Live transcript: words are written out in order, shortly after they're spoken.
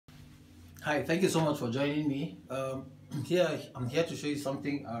Hi, thank you so much for joining me. I'm here to show you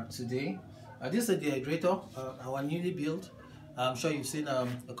something today. This is a dehydrator, our newly built. I'm sure you've seen a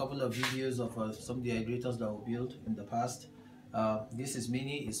couple of videos of some dehydrators that were built in the past. This is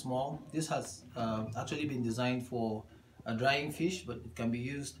mini, it's small. This has actually been designed for drying fish, but it can be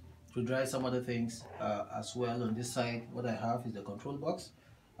used to dry some other things as well. On this side, what I have is the control box.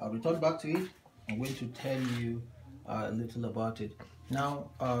 I'll return back to it. I'm going to tell you a little about it. Now,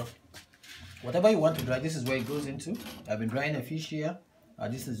 whatever you want to dry, this is where it goes into. I've been drying a fish here.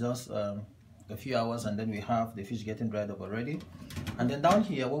 This is just a few hours, and then we have the fish getting dried up already. And then down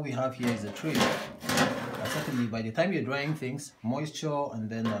here, what we have here is a tray. Certainly, by the time you're drying things, moisture and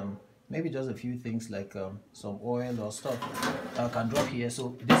then maybe just a few things like some oil or stuff can drop here.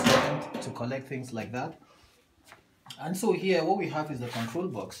 So this is meant to collect things like that. And so here, what we have is the control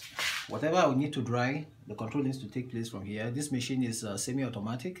box. Whatever I need to dry, the control needs to take place from here. This machine is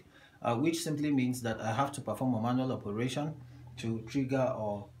semi-automatic, which simply means that I have to perform a manual operation to trigger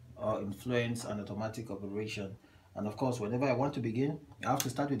or influence an automatic operation. And of course, whenever I want to begin, I have to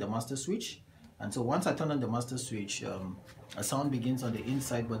start with the master switch. And so once I turn on the master switch, a sound begins on the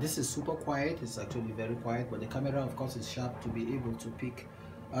inside, but this is super quiet. It's actually very quiet, but the camera, of course, is sharp to be able to pick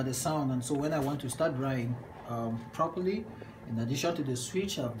the sound. And so when I want to start drying properly, in addition to the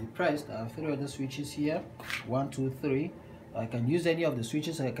switch I've depressed, I have 3 other switches here. 1, 2, 3. I can use any of the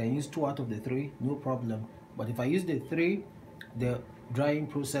switches. I can use 2 out of the 3, no problem. But if I use the 3, the drying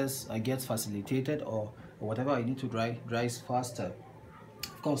process gets facilitated, or whatever I need to dry dries faster.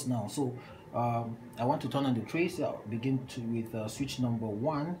 Of course, now, so I want to turn on the tray, so I'll begin with switch number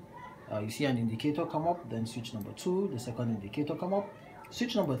 1. You see an indicator come up, then switch number 2, the second indicator come up,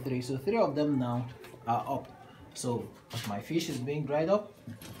 switch number 3. So 3 of them now are up. So as my fish is being dried up,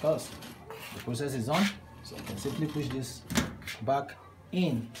 of course, the process is on. So I can simply push this back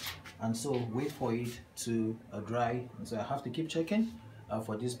in, and so wait for it to dry. And so I have to keep checking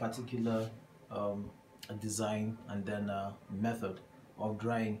for this particular design and then method of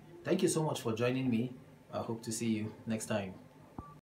drying. Thank you so much for joining me. I hope to see you next time.